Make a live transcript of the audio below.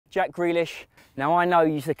Jack Grealish. Now I know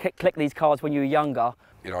you used to collect these cards when you were younger.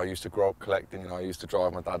 You know, I used to grow up collecting, you know, I used to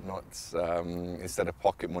drive my dad nuts. Instead of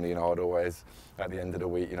pocket money, you know, I'd always, at the end of the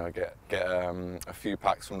week, you know, get a few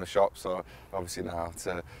packs from the shop. So obviously now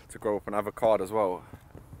to grow up and have a card as well,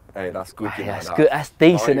 hey, that's good. Hey, you know, that's good, that's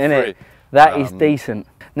decent, isn't it? Free. That is decent.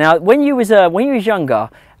 Now, when you was younger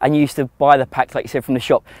and you used to buy the packs, like you said, from the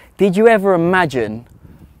shop, did you ever imagine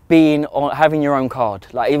having your own card?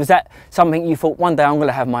 Like, was that something you thought one day I'm going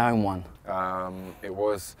to have my own one? It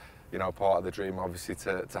was, you know, part of the dream, obviously,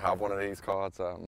 to have one of these cards.